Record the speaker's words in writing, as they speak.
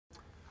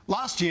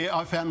Last year,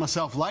 I found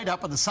myself laid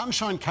up at the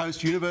Sunshine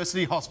Coast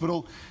University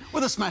Hospital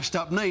with a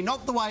smashed-up knee.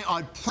 Not the way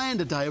I'd planned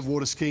a day of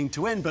water skiing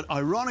to end, but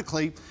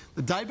ironically,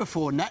 the day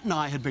before, Nat and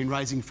I had been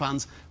raising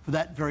funds for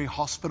that very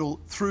hospital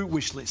through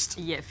Wishlist.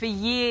 Yeah, for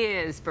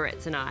years,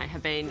 Beretta and I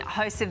have been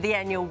hosts of the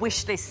annual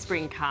Wishlist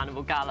Spring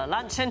Carnival Gala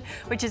Luncheon,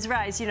 which has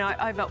raised,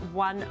 over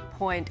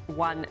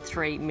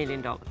 $1.13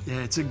 million.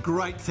 Yeah, it's a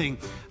great thing.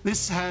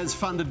 This has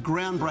funded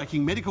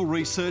groundbreaking medical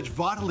research,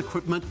 vital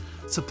equipment,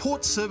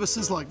 support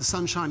services like the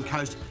Sunshine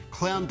Coast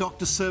Clown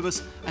Doctor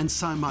Service and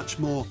so much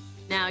more.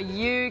 Now,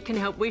 you can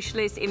help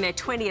Wishlist in their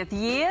 20th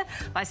year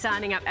by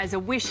signing up as a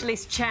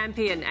Wishlist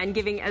champion and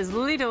giving as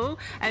little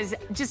as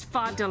just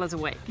 $5 a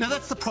week. Now,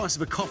 that's the price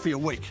of a coffee a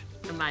week.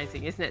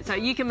 Amazing, isn't it? So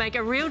you can make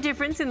a real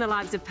difference in the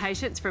lives of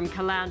patients from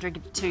Caloundra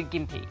to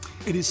Gympie.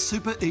 It is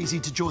super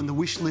easy to join the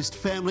Wishlist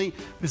family.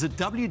 Visit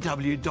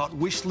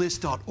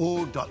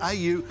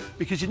www.wishlist.org.au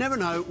because you never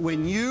know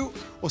when you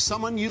or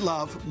someone you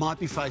love might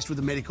be faced with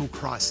a medical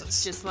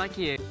crisis. Just like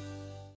you.